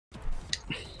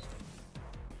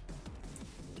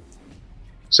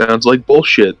Sounds like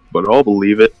bullshit, but I'll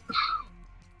believe it.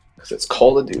 Because it's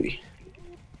Call of Duty.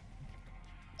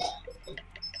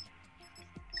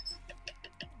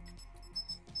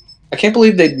 I can't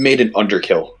believe they made an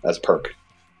underkill as a perk.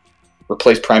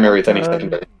 Replace primary with any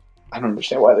secondary. I don't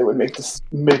understand why they would make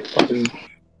fucking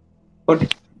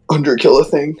underkill a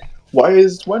thing. Why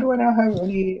do I not have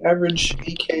any average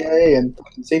EKA and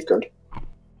fucking safeguard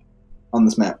on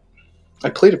this map? I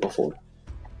played it before.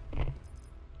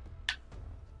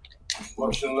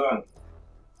 Watch and learn.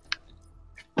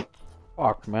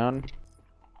 Fuck, man.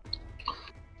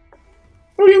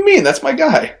 What do you mean? That's my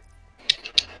guy.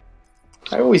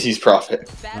 I always use Prophet.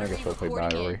 I guess I'll play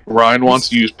battery. Ryan wants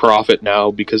to use Prophet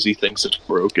now because he thinks it's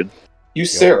broken.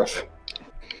 Use Seraph.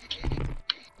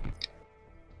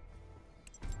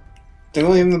 The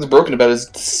only thing that's broken about it is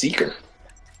the Seeker.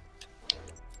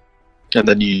 And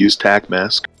then you use Tac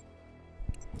Mask.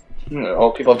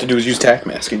 All people have to do is use Tac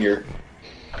Mask and you're...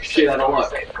 Shit, I don't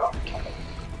want.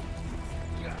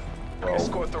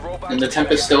 And the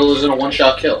Tempest still isn't a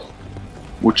one-shot kill.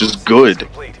 Which is good.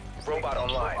 Robot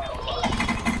online.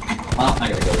 Well, I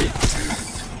gotta go eat.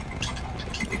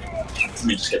 Let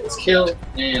me just get this kill,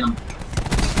 and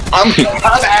I'm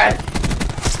bad!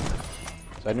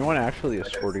 Is anyone actually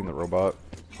escorting the robot?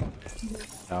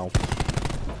 No.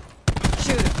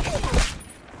 Shoot him.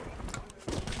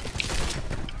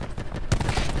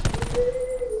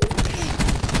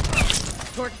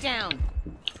 Torque down.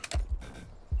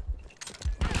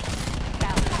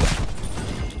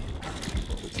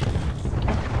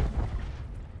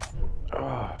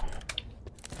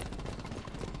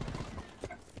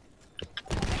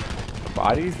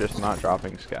 Body's just not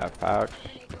dropping scav packs.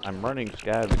 I'm running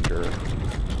scavenger.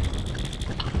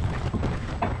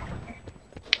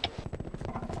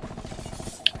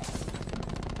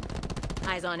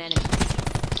 Eyes on enemy.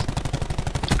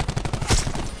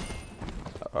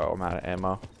 Oh, I'm out of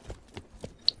ammo.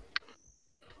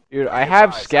 Dude, I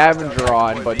have scavenger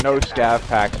on, but no scav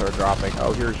packs are dropping.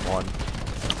 Oh, here's one.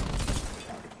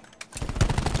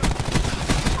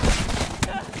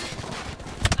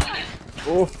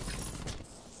 Oh.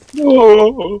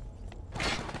 Oh.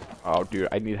 Oh, dude,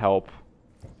 I need help.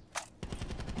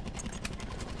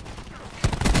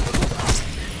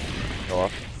 Go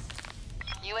off.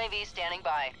 UAV standing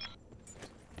by.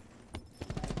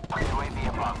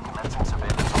 UAV above. Commencing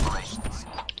surveillance operations.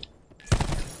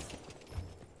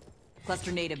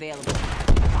 Cluster nade available.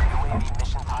 UAV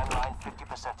mission timeline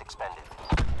 50% expended.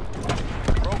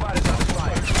 Robot is under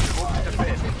fire. Move to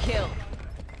defend. Kill.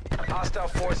 Hostile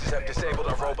forces have disabled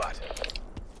our robot.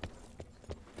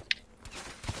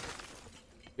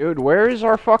 Dude, where is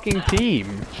our fucking team?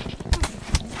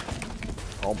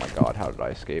 Oh my god, how did I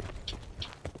escape?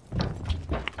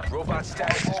 Robot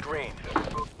status is green.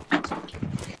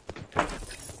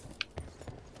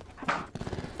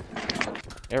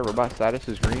 Yeah, robot status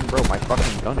is green, bro. My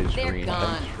fucking gun is They're green.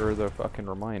 gone. Thanks for the fucking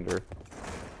reminder.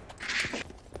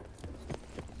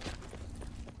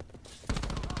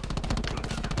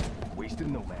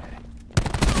 Wasted nomad.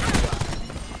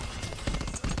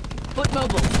 Foot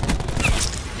mobile.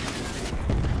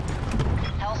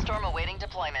 Hellstorm awaiting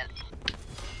deployment.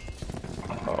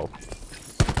 Oh.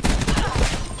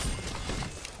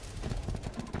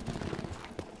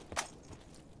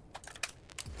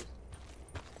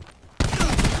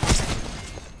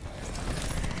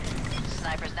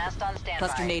 Sniper's nest on standby.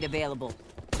 Cluster nade available.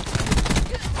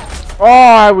 Oh,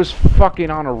 I was fucking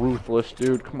on a ruthless,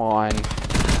 dude. Come on.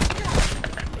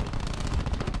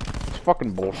 It's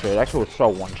fucking bullshit. That was so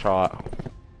one shot.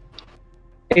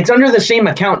 It's under the same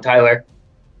account, Tyler.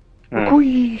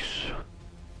 Squeeze.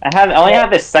 I only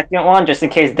have the second one just in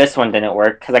case this one didn't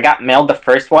work because I got mailed the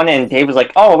first one and Dave was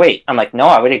like, "Oh wait," I'm like, "No,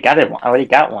 I already got it. I already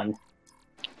got one."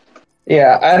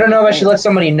 Yeah, I don't know if I should let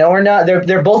somebody know or not.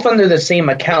 They're both under the same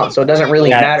account, so it doesn't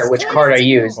really matter which card I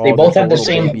use. They both have the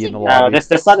same. No,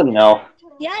 just let them know.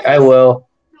 I will.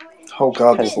 Oh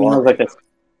god, Because it looks like this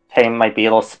pay might be a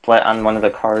little split on one of the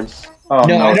cards. Oh,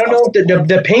 No, I don't know if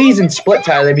the pay isn't split,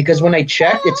 Tyler, because when I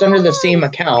checked, it's under the same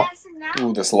account.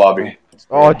 Ooh, this lobby.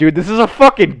 Oh, dude, this is a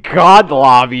fucking god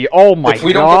lobby. Oh my If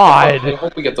we god. don't get I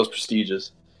hope we get those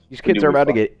prestiges. These kids are about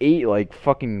to get ate like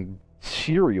fucking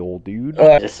cereal, dude.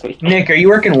 This week. Nick, are you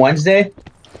working Wednesday?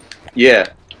 Yeah.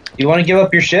 You want to give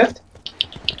up your shift?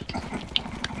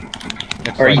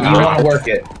 Or do you want to work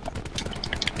it?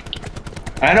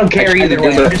 I don't care either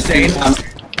way. I'm just saying.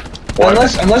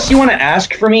 Unless you want to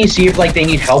ask for me, see if like they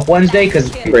need help Wednesday, because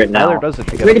Right now. Tyler does it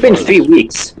It's together. already been 3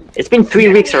 weeks. It's been 3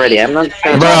 weeks already. I'm not.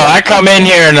 Bro, I come in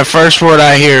here and the first word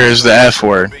I hear is the F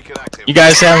word. You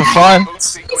guys having fun?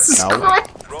 No.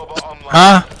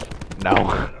 Huh?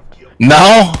 No.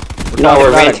 No? No, we're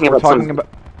about ranting it. We're about talking some- about.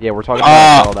 Yeah, we're talking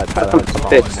about all that problem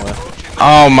with.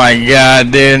 Oh my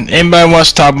god, dude. Anybody wants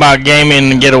to talk about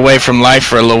gaming and get away from life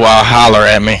for a little while, holler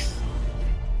at me.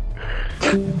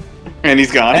 And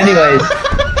he's gone. Anyways,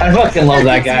 I fucking love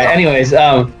that guy. Anyways,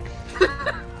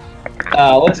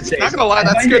 what's it say? Not gonna lie,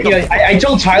 that scared the I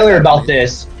told Tyler about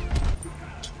this.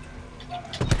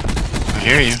 I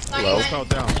hear you.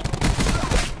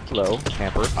 Hello,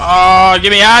 camper. Oh, get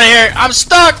me out of here. I'm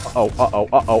stuck.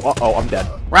 Oh, I'm dead.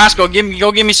 Roscoe,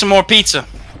 go give me some more pizza.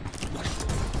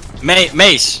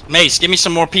 Mace, give me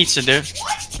some more pizza, dude.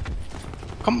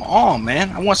 Come on,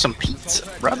 man. I want some pizza,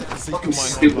 brother.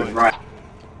 Stupid, right?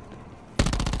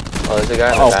 Oh, there's a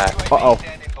guy in the back.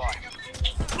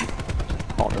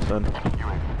 Calling this in.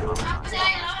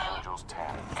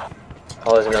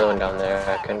 Oh, there's another one down there.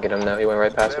 I couldn't get him though. He went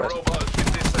right past my screen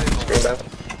back.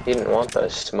 He didn't want the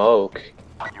smoke.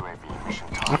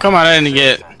 How come I didn't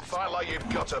get? Dude,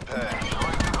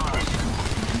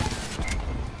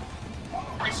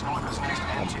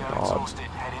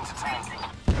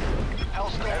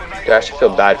 I actually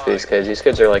feel bad for these kids. These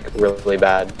kids are like really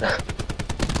bad.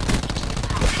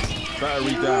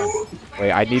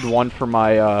 Wait, I need one for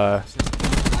my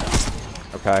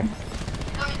Okay.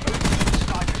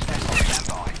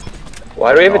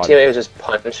 Why do we have a teammate who's just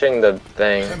punching the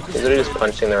thing? He's literally just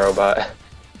punching the robot.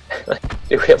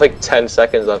 Dude, we have like 10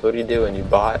 seconds left. What are you doing, you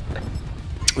bot?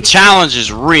 The challenge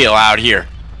is real out here.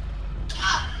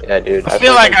 Yeah, dude. I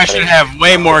feel like I should have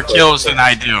way more kills than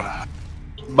I do.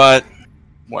 But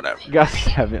whatever. You got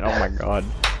 7. Oh my god.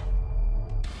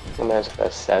 Oh man,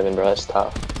 that's 7, bro. That's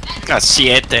tough. Got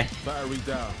 7.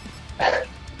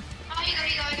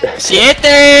 Put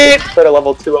 7. a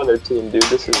level 2 on their team, dude.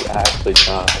 This is actually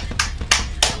tough.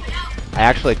 I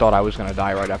actually thought I was gonna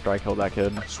die right after I killed that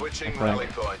kid.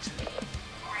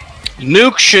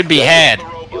 Nuke should be had.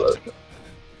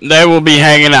 They will be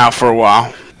hanging out for a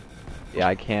while. Yeah,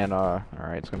 I can,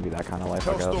 alright, it's gonna be that kind of life,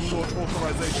 I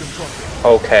guess.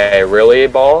 Okay, really,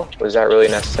 Ball? Was that really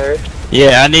necessary?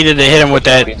 Yeah, I needed to hit him with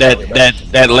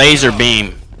that laser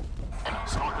beam.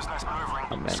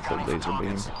 I meant the laser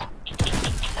beam.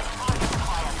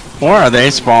 Where are they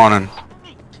spawning?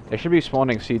 They should be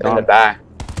spawning C In the Dom. back.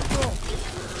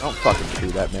 Don't fucking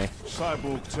shoot at me.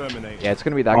 Yeah, it's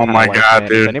gonna be that Oh kind my of life, god, man.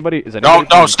 dude. Is anybody No,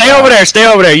 playing stay over there, stay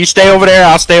over there. You stay over there,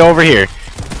 I'll stay over here.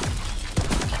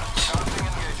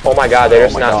 Oh my god, they're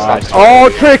just not stopping. Oh,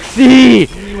 Trixie!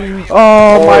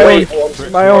 Oh,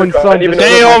 my own son just...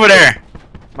 Stay over there.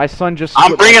 My son just...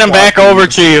 I'm bringing him back over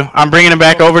to you. I'm bringing him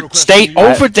back over. Stay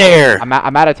over there. I'm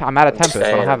out of Tempest.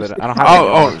 I don't have it. I don't have it.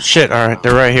 Oh, shit. All right,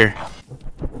 they're right here.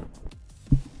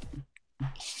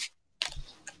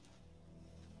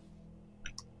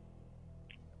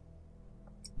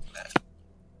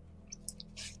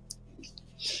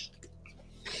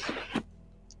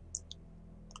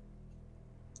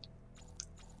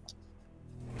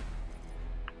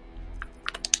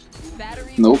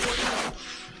 Nope.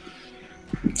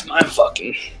 I'm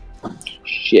fucking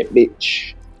shit,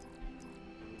 bitch.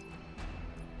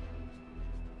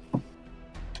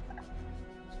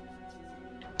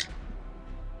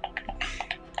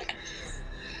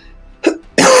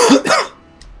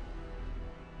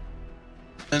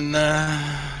 And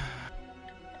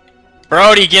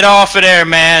Brody, get off of there,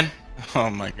 man. Oh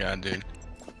my god, dude.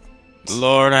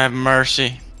 Lord have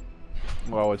mercy.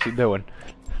 Well, what's he doing?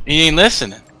 He ain't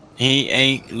listening. He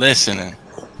ain't listening.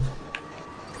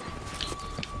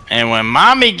 And when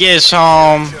mommy gets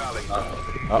home,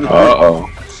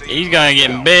 he's gonna get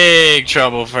in big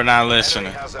trouble for not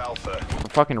listening.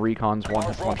 Fucking Recon's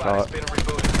one shot.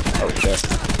 Oh shit.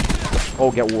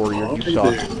 Oh, get Warrior, you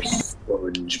suck.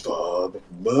 SpongeBob,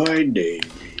 my name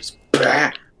is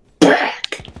Back.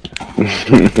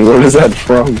 What is that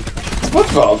from?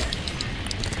 SpongeBob.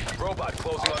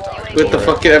 With the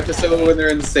fucking episode when they're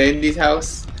in Sandy's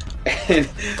house, and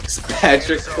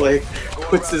Patrick like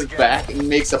puts his back and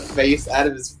makes a face out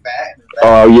of his fat.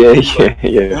 Oh yeah.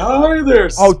 Hi there,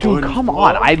 Oh dude, come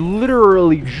on! I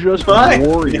literally just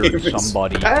warriored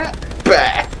somebody. Back.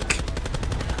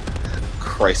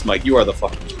 Christ, Mike, you are the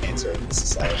fucking cancer of this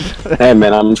society. Hey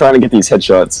man, I'm trying to get these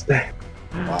headshots.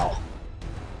 Wow.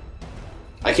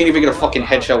 I can't even get a fucking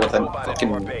headshot with a fucking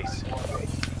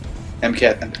MK.